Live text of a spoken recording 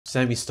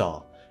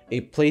Semi-stall,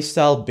 a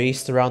playstyle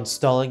based around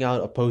stalling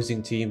out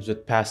opposing teams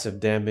with passive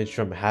damage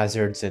from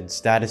hazards and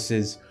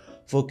statuses,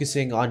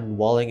 focusing on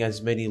walling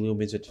as many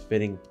lumens with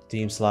fitting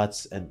team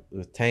slots and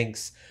with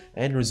tanks,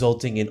 and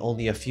resulting in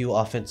only a few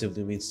offensive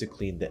lumens to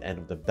clean the end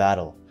of the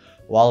battle.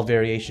 While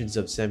variations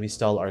of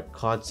semi-stall are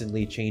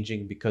constantly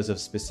changing because of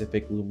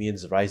specific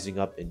Lumians rising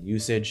up in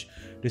usage,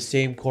 the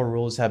same core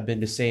rules have been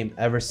the same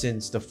ever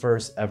since the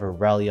first ever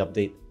rally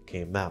update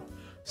came out.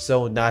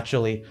 So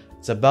naturally,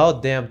 it's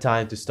about damn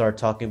time to start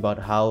talking about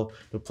how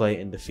to play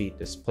and defeat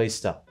this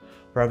playstyle.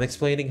 From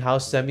explaining how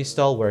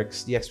semi-stall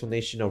works, the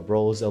explanation of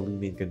roles a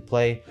Lumian can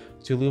play,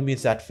 to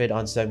Lumians that fit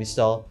on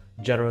semi-stall,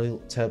 general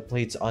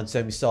templates on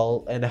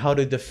semi-stall, and how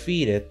to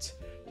defeat it,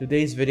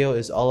 today's video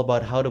is all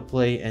about how to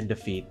play and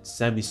defeat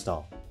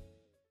semi-stall.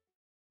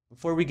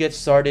 Before we get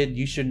started,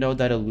 you should know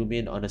that a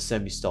Lumian on a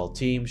semi-stall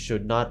team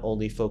should not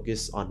only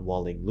focus on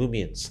walling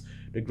Lumians.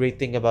 The great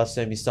thing about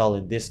semi-stall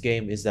in this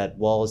game is that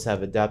walls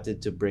have adapted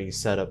to bring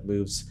setup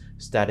moves,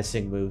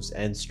 statusing moves,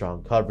 and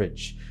strong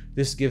coverage.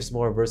 This gives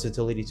more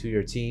versatility to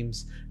your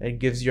teams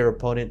and gives your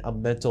opponent a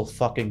mental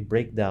fucking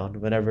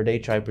breakdown whenever they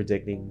try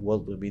predicting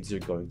what Lumians you're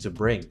going to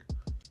bring.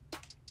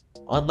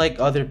 Unlike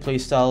other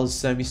playstyles,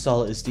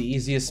 semi-stall is the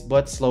easiest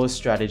but slowest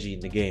strategy in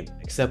the game,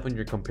 except when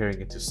you're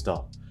comparing it to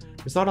stall.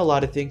 There's not a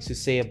lot of things to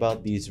say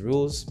about these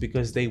rules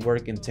because they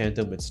work in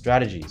tandem with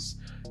strategies.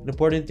 An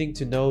important thing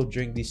to know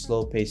during these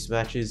slow-paced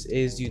matches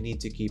is you need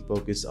to keep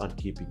focus on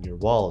keeping your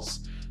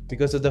walls.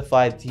 Because of the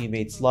 5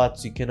 teammate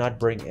slots, you cannot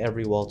bring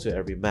every wall to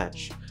every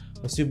match.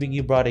 Assuming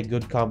you brought a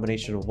good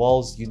combination of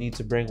walls, you need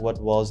to bring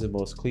what walls the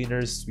most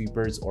cleaners,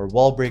 sweepers, or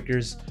wall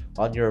breakers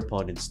on your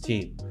opponent's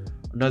team.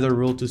 Another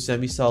rule to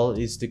semi-stall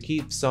is to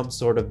keep some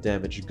sort of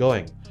damage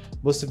going.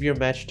 Most of your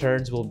match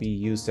turns will be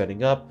used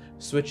setting up,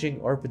 switching,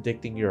 or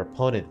predicting your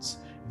opponents.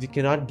 If you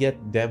cannot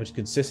get damage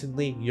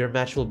consistently, your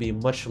match will be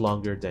much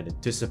longer than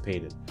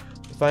anticipated.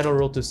 The final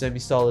rule to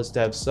semi-stall is to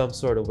have some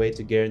sort of way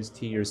to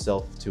guarantee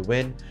yourself to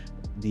win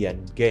the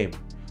end game.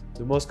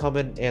 The most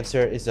common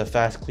answer is a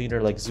fast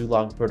cleaner like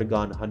Zulong,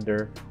 Protagon,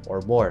 Hunter,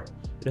 or more.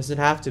 It doesn't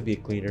have to be a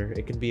cleaner,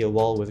 it can be a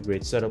wall with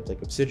great setup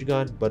like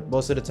Obsidian, but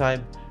most of the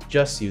time,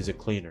 just use a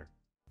cleaner.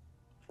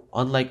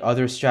 Unlike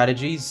other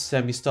strategies,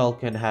 semi-stall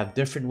can have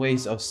different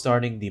ways of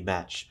starting the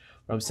match,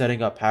 from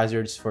setting up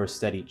hazards for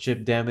steady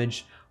chip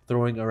damage,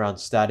 throwing around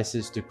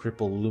statuses to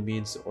cripple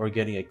Lumians, or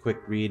getting a quick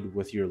read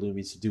with your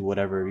Lumians to do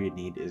whatever you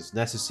need is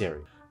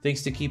necessary.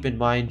 Things to keep in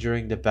mind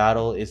during the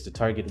battle is to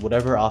target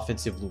whatever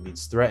offensive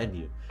Lumians threaten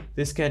you.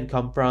 This can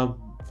come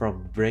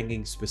from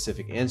bringing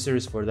specific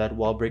answers for that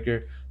wall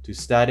breaker to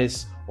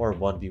status or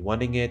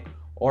 1v1ing it,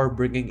 or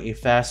bringing a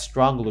fast,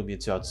 strong Lumian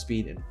to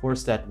outspeed and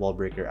force that wall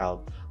breaker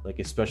out like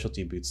a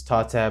specialty boots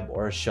Totab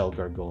or a Shell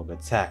Gargoyle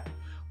attack.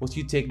 Once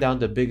you take down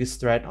the biggest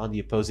threat on the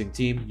opposing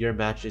team, your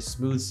match is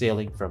smooth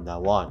sailing from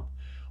now on.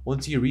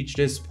 Once you reach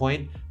this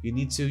point, you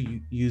need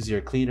to use your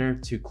cleaner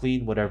to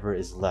clean whatever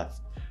is left.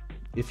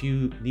 If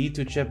you need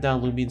to chip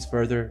down Lumians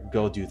further,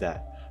 go do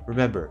that.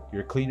 Remember,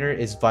 your cleaner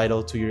is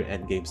vital to your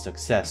endgame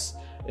success.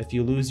 If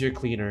you lose your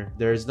cleaner,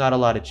 there is not a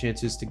lot of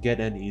chances to get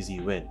an easy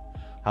win.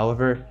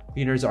 However,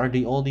 cleaners aren't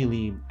the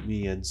only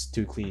means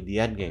to clean the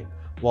endgame.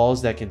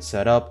 Walls that can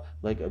set up,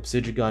 like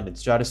Obsidian and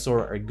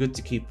Stratosaur, are good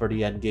to keep for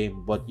the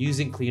endgame, but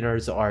using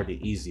cleaners are the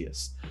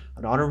easiest.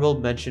 An honorable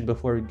mention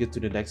before we get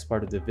to the next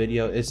part of the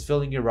video is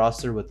filling your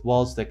roster with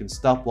walls that can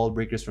stop wall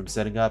breakers from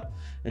setting up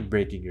and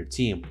breaking your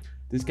team.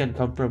 This can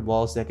come from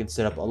walls that can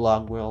set up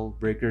along wall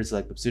breakers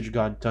like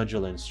Obsidian,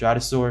 Tundra, and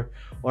Stratosaur,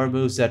 or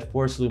moves that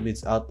force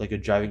Lumians out like a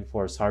Driving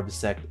Force,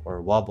 Harvestect,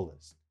 or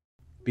Wobblist.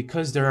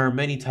 Because there are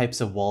many types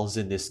of walls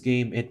in this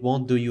game, it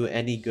won't do you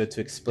any good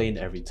to explain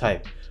every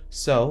type.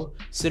 So,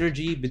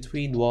 synergy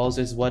between walls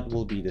is what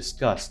will be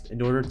discussed.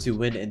 In order to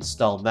win and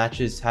stall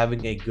matches,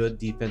 having a good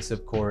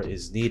defensive core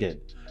is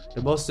needed.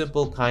 The most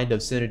simple kind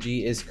of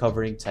synergy is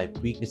covering type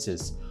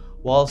weaknesses.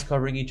 Walls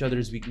covering each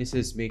other's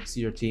weaknesses makes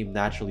your team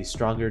naturally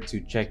stronger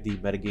to check the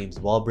metagame's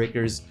wall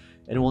breakers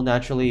and will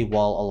naturally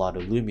wall a lot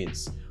of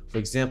Lumians. For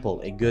example,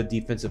 a good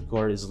defensive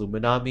core is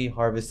Luminami,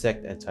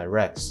 Harvestect, and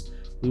Tyrex.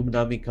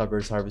 Luminami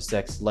covers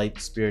Harvestect's Light,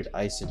 Spirit,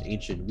 Ice, and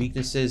Ancient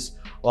weaknesses,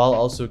 while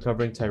also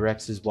covering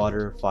Tyrex's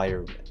Water,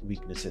 Fire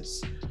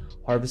weaknesses.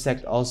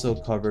 Harvestect also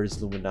covers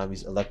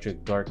Luminami's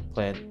Electric, Dark,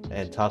 Plant,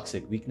 and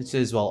Toxic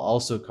weaknesses, while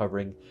also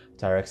covering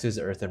Tyrex's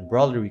Earth and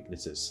Brawler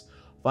weaknesses.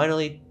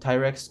 Finally,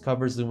 Tyrex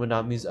covers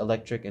Luminami's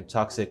Electric and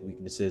Toxic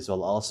weaknesses,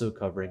 while also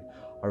covering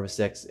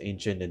Harvestect's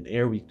Ancient and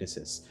Air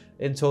weaknesses.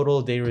 In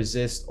total, they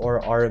resist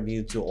or are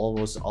immune to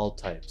almost all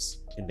types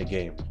in the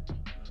game.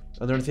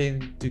 Another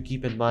thing to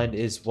keep in mind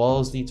is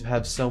walls need to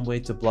have some way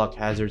to block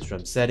hazards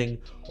from setting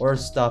or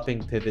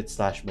stopping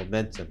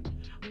pivot/momentum.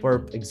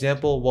 For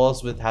example,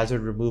 walls with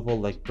hazard removal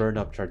like Burn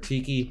Up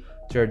Chartiki,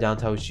 Tear Down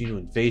Taoshinu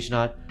and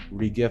Phagenot,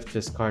 Regift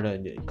Fiskarna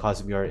and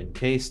Cosmiar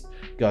Encased,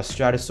 Gust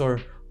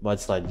Stratosaur,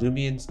 Mudslide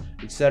Lumians,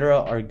 etc.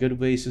 are good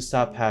ways to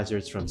stop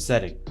hazards from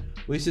setting.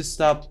 Ways to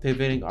stop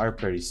pivoting are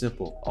pretty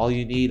simple. All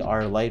you need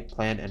are Light,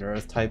 Plant, and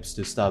Earth types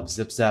to stop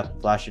Zip Zap,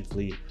 Flash and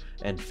Flee,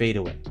 and Fade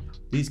Away.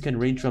 These can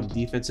range from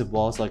defensive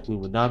walls like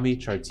Luminami,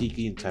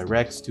 Chartiki, and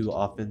Tyrex to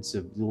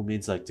offensive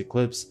Lumines like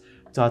Eclipse,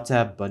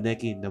 Tatab,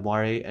 Baneki,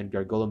 Namare, and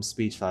Gargolem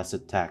Speech Fast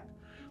Attack.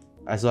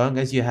 As long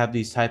as you have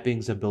these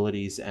typings,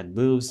 abilities, and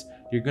moves,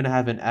 you're gonna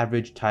have an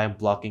average time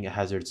blocking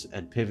hazards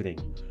and pivoting.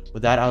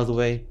 With that out of the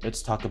way,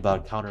 let's talk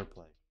about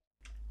counterplay.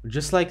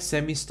 Just like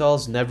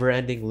semi-stall's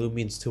never-ending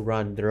lumines to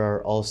run, there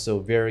are also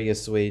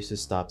various ways to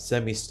stop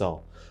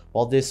semi-stall.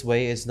 While this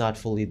way is not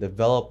fully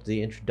developed,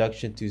 the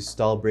introduction to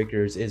stall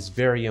breakers is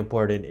very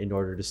important in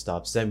order to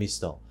stop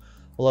semi-stall.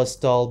 While a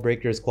stall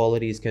breaker's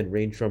qualities can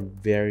range from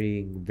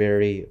being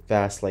very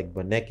fast like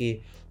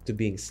Baneki to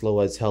being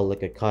slow as hell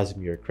like a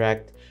Casimir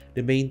Cracked,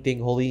 the main thing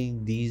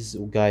holding these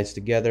guys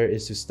together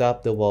is to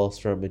stop the walls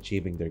from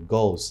achieving their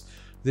goals.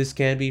 This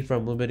can be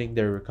from limiting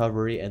their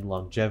recovery and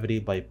longevity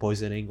by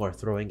poisoning or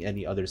throwing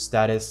any other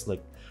status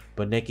like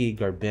Baneki,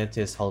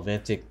 Garbantis,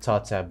 Halvantic,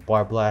 Tatab,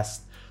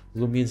 Barblast,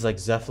 Lumines like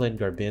Zeppelin,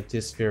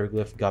 Garbantis,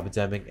 Ferroglyph,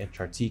 Gabademic, and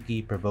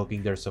Chartiki,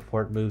 provoking their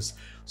support moves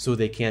so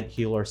they can't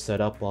heal or set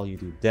up while you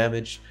do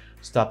damage,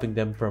 stopping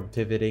them from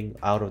pivoting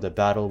out of the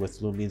battle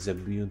with Lumines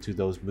immune to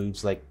those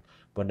moves like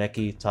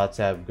Baneki,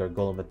 Tatab,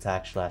 Gargolem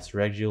Attack /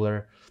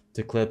 Regular,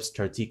 Eclipse,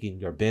 Chartiki,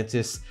 and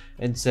Garbantis,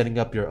 and setting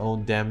up your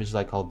own damage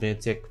like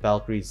Halvantic,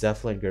 Valkyrie,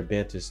 Zeppelin,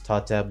 Garbantis,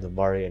 Tatab,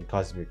 Namari, and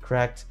Casimir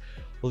Cracked.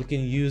 While you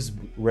can use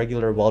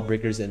regular wall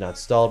breakers and not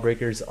stall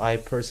breakers, I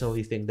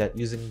personally think that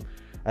using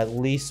at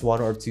least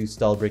 1 or 2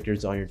 stall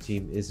breakers on your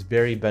team is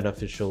very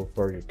beneficial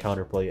for your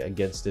counterplay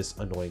against this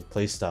annoying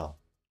playstyle.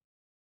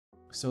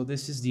 So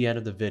this is the end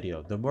of the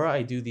video. The more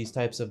I do these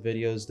types of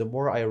videos, the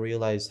more I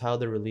realize how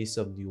the release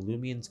of new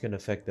Lumions can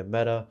affect the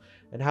meta,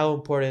 and how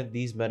important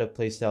these meta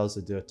playstyles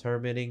are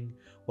determining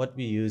what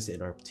we use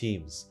in our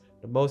teams.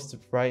 The most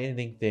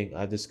frightening thing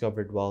I've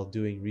discovered while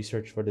doing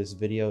research for this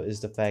video is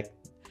the fact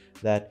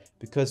that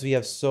because we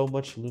have so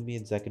much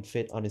Lumions that can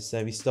fit on a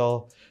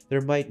semi-stall,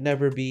 there might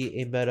never be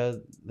a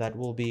meta that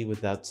will be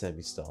without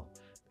semi-stall.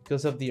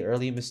 Because of the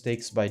early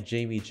mistakes by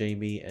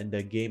Jamie and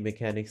the game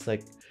mechanics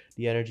like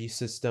the energy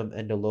system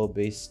and the low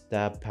base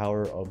stab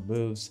power of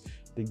moves,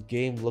 the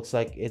game looks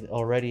like it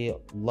already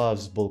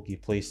loves bulky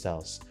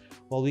playstyles.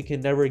 While we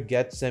can never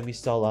get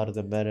semi-stall out of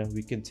the meta,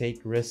 we can take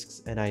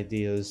risks and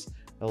ideas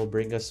that will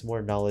bring us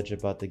more knowledge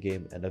about the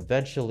game, and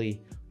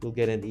eventually we'll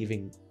get an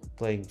even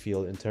playing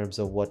field in terms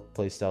of what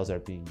playstyles are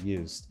being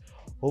used.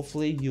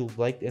 Hopefully you've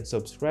liked and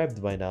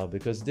subscribed by now,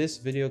 because this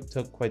video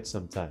took quite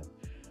some time.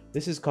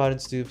 This is Cotton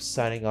Stoops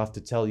signing off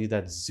to tell you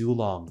that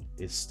Zulong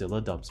is still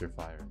a dumpster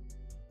fire.